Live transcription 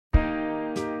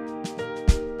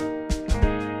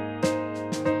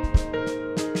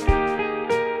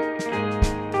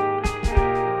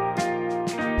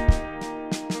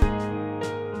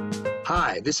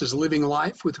This is Living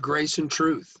Life with Grace and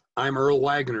Truth. I'm Earl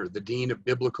Waggoner, the Dean of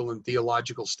Biblical and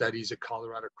Theological Studies at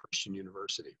Colorado Christian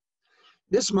University.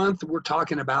 This month, we're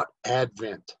talking about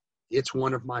Advent. It's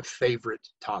one of my favorite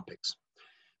topics.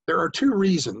 There are two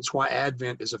reasons why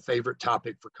Advent is a favorite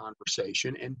topic for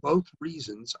conversation, and both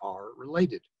reasons are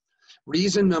related.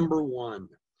 Reason number one,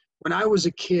 when I was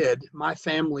a kid, my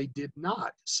family did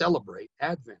not celebrate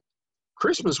Advent.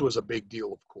 Christmas was a big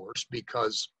deal, of course,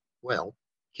 because, well,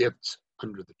 gifts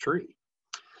under the tree.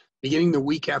 Beginning the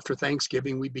week after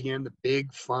Thanksgiving, we began the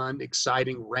big, fun,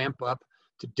 exciting ramp up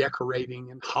to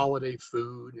decorating and holiday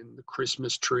food and the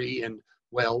Christmas tree and,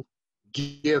 well,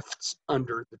 gifts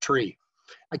under the tree.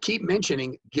 I keep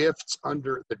mentioning gifts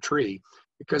under the tree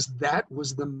because that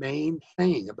was the main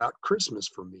thing about Christmas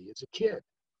for me as a kid.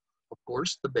 Of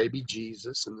course, the baby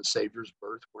Jesus and the Savior's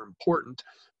birth were important,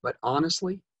 but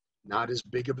honestly, not as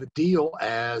big of a deal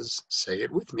as, say it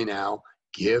with me now,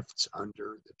 gifts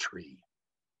under the tree.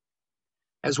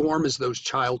 As warm as those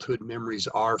childhood memories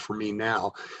are for me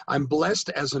now, I'm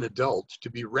blessed as an adult to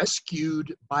be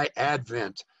rescued by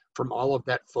Advent from all of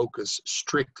that focus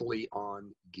strictly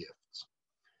on gifts.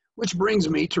 Which brings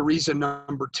me to reason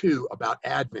number two about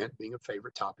Advent being a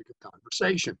favorite topic of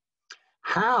conversation.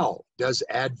 How does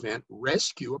Advent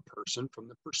rescue a person from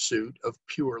the pursuit of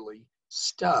purely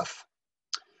stuff?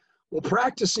 Well,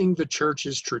 practicing the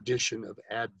church's tradition of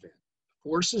Advent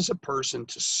forces a person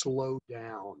to slow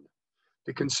down,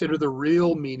 to consider the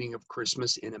real meaning of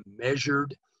Christmas in a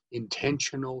measured,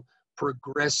 intentional,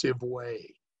 progressive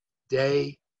way,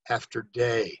 day after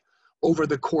day, over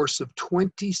the course of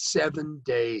 27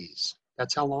 days.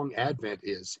 That's how long Advent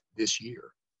is this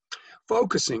year.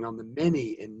 Focusing on the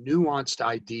many and nuanced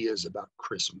ideas about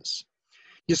Christmas.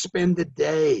 You spend a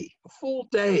day, a full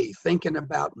day, thinking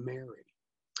about Mary.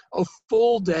 A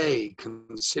full day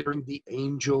considering the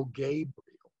angel Gabriel,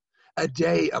 a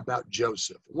day about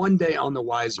Joseph, one day on the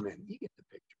wise men. You get the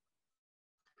picture.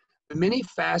 The many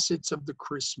facets of the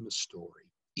Christmas story,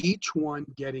 each one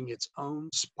getting its own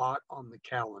spot on the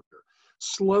calendar,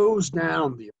 slows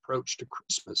down the approach to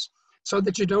Christmas so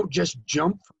that you don't just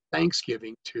jump from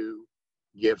Thanksgiving to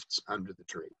gifts under the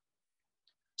tree.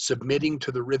 Submitting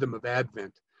to the rhythm of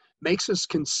Advent makes us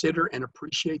consider and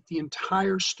appreciate the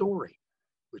entire story,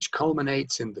 which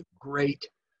culminates in the great,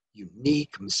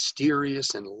 unique,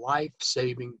 mysterious, and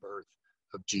life-saving birth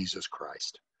of Jesus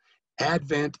Christ.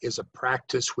 Advent is a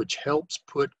practice which helps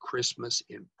put Christmas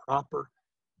in proper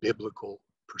biblical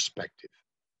perspective.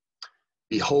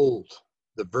 Behold,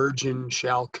 the virgin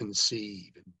shall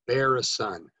conceive and bear a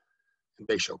son, and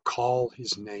they shall call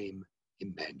his name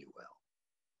Emmanuel.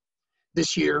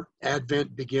 This year,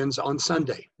 Advent begins on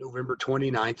Sunday, November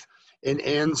 29th, and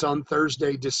ends on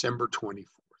Thursday, December 24th.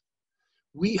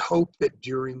 We hope that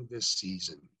during this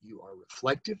season you are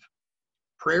reflective,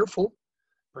 prayerful,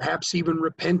 perhaps even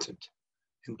repentant,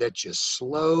 and that you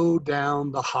slow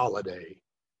down the holiday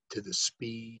to the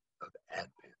speed of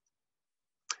Advent.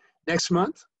 Next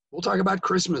month, we'll talk about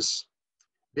Christmas.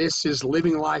 This is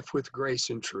Living Life with Grace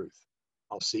and Truth.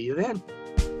 I'll see you then.